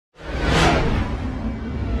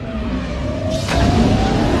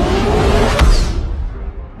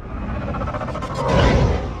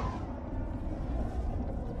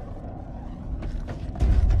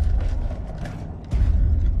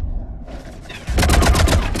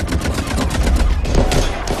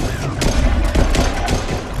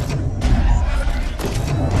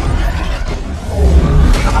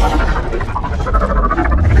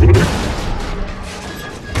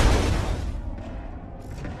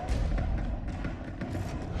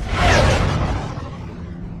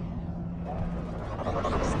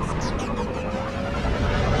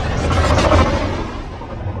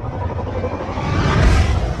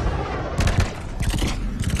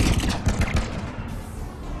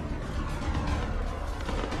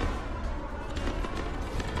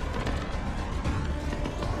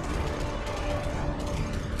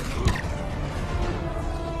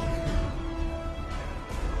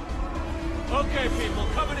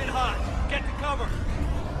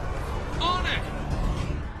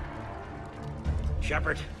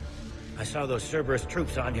Shepard. I saw those Cerberus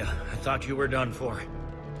troops on you. I thought you were done for.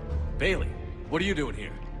 Bailey, what are you doing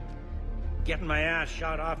here? Getting my ass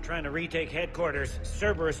shot off trying to retake headquarters.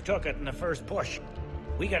 Cerberus took it in the first push.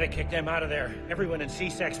 We gotta kick them out of there. Everyone in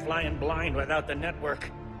C-Sec's flying blind without the network.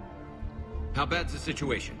 How bad's the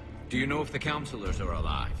situation? Do you know if the counselors are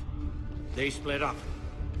alive? They split up.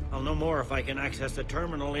 I'll know more if I can access the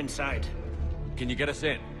terminal inside. Can you get us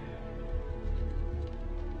in?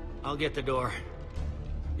 I'll get the door.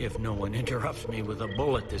 If no one interrupts me with a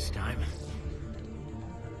bullet this time.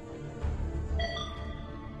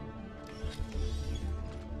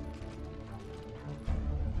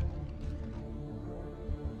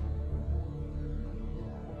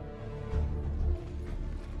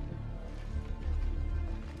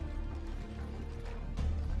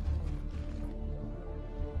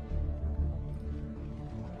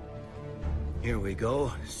 Here we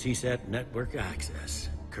go. CSAT network access,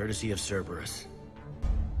 courtesy of Cerberus.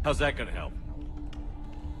 How's that gonna help?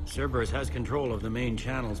 Cerberus has control of the main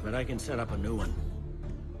channels, but I can set up a new one.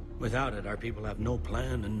 Without it, our people have no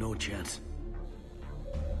plan and no chance.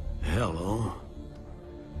 Hello.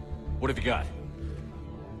 What have you got?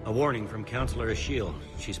 A warning from Counselor Assualt.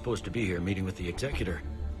 She's supposed to be here meeting with the Executor.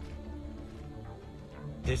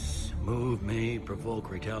 This move may provoke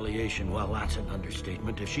retaliation. Well, that's an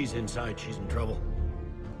understatement. If she's inside, she's in trouble.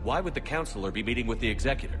 Why would the Counselor be meeting with the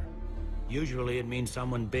Executor? Usually it means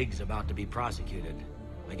someone big's about to be prosecuted.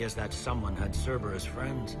 I guess that someone had Cerberus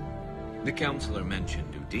friends. The counselor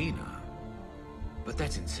mentioned Udina. But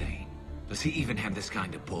that's insane. Does he even have this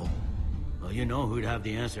kind of pull? Well, you know who'd have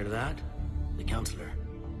the answer to that? The Counselor.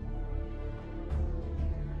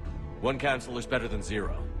 One Counselor's better than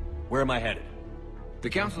zero. Where am I headed? The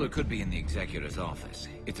counselor could be in the Executor's office.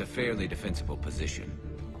 It's a fairly defensible position.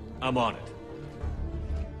 I'm on it.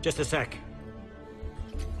 Just a sec.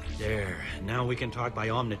 There. Now we can talk by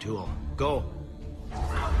Omnitool. Go.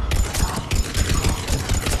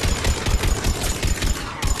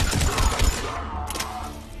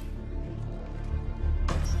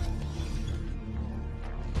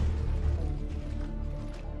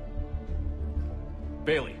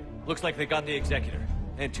 Bailey, looks like they got the Executor.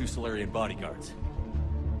 And 2 Solarian bodyguards.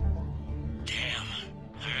 Damn.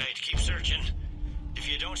 Alright, keep searching. If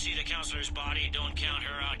you don't see the Counselor's body, don't count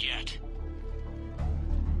her out yet.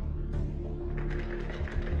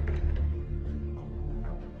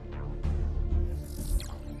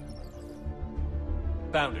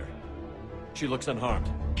 Found her. She looks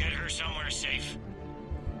unharmed. Get her somewhere safe.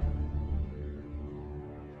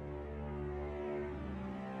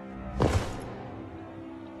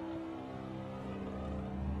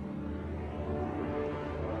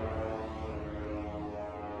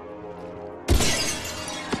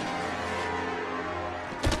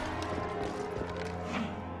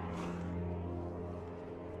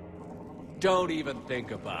 Don't even think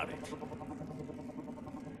about it.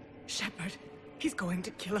 Shepard, he's going to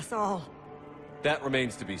kill us all. That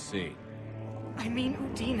remains to be seen. I mean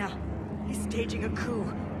Udina. He's staging a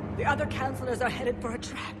coup. The other counselors are headed for a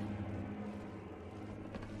trap.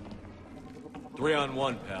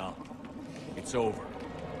 3-on-1, pal. It's over.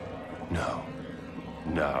 No.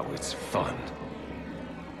 No, it's fun.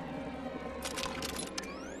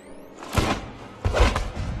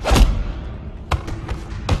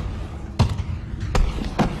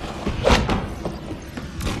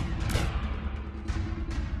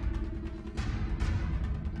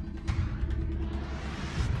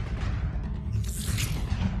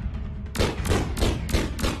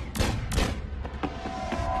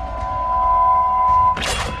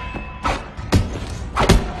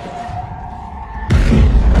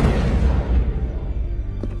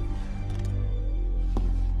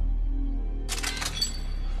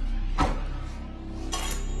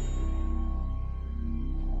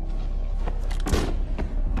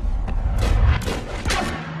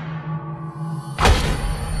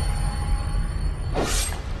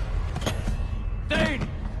 Thane!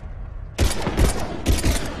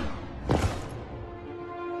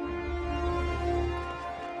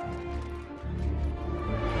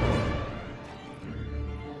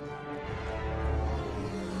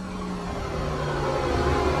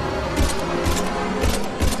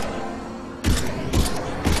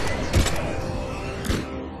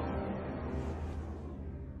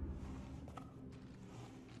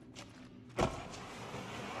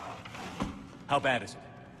 How bad is it?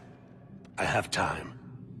 I have time.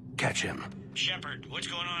 Catch him. Shepard, what's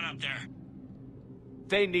going on up there?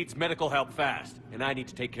 Thane needs medical help fast, and I need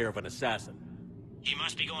to take care of an assassin. He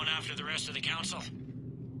must be going after the rest of the Council.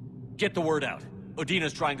 Get the word out.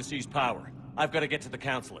 Udina's trying to seize power. I've got to get to the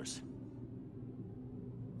counselors.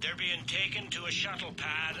 They're being taken to a shuttle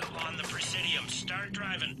pad on the Presidium. Start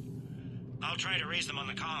driving. I'll try to raise them on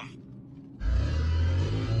the comm.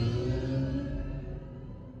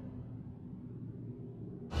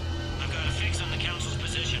 I've got a fix on the Council's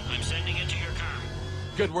position. I'm sending it to your car.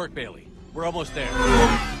 Good work, Bailey. We're almost there.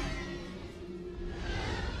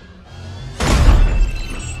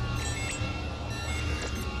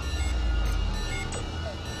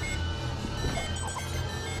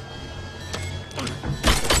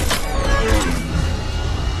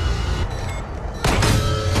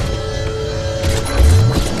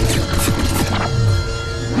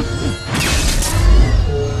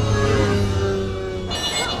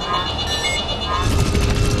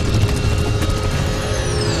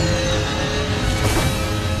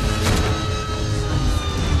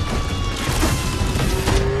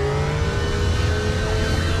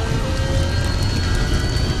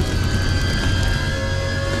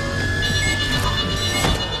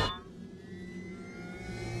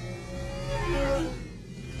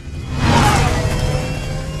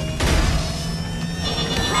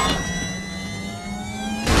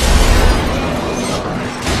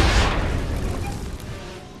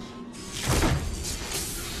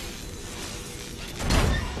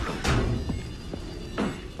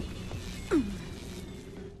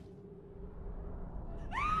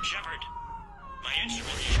 Shepard, my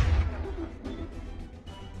instrument.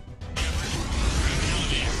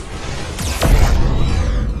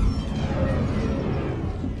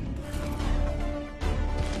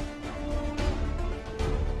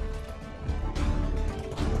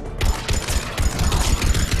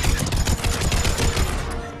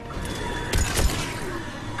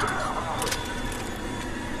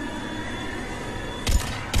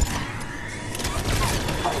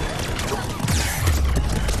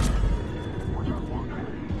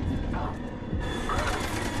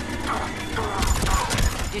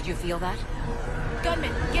 Did you feel that?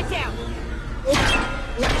 Gunman, get down!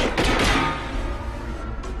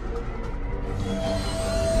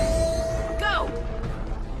 Go!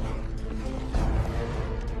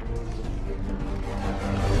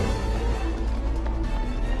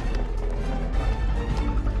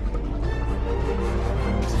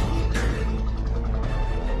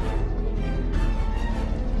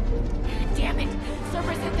 Damn it!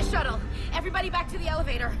 Cerberus hit the shuttle! Everybody back to the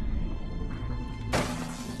elevator!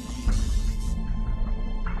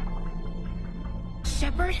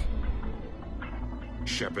 Shepard?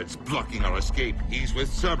 Shepard's blocking our escape. He's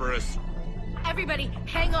with Cerberus. Everybody,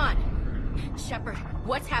 hang on! Shepard,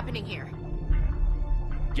 what's happening here?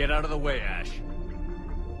 Get out of the way, Ash.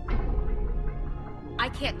 I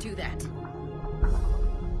can't do that.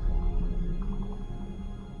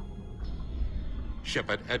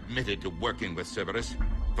 Shepard admitted to working with Cerberus.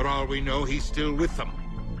 For all we know, he's still with them.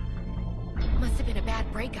 Must have been a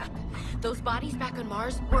bad breakup. Those bodies back on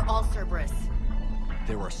Mars were all Cerberus.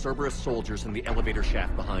 There are Cerberus soldiers in the elevator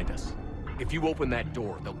shaft behind us. If you open that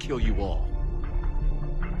door, they'll kill you all.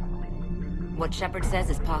 What Shepard says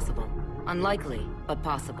is possible. Unlikely, but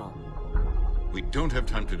possible. We don't have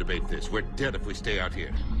time to debate this. We're dead if we stay out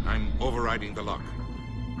here. I'm overriding the lock.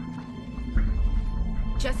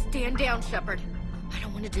 Just stand down, Shepard. I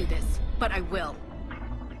don't want to do this, but I will.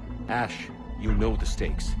 Ash, you know the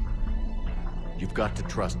stakes. You've got to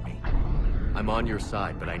trust me. I'm on your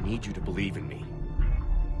side, but I need you to believe in me.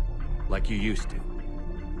 Like you used to.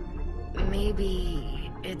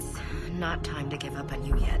 Maybe it's not time to give up on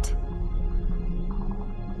you yet.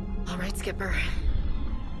 All right, Skipper.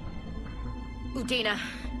 Udina,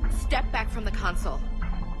 step back from the console.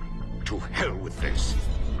 To hell with this.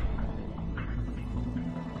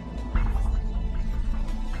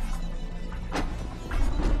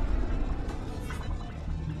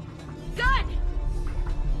 Gun!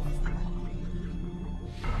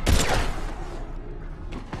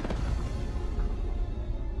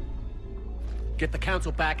 Get the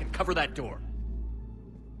council back and cover that door.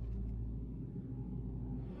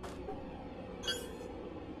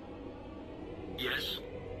 Yes?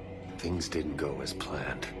 Things didn't go as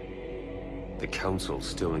planned. The Council's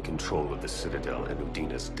still in control of the Citadel, and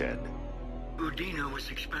Udina's dead. Udina was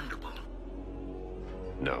expendable.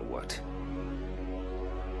 Now what?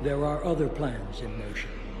 There are other plans in motion.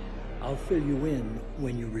 I'll fill you in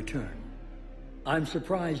when you return. I'm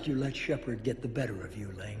surprised you let Shepard get the better of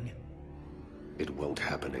you, Ling. It won't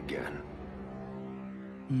happen again.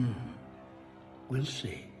 We'll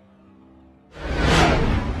see.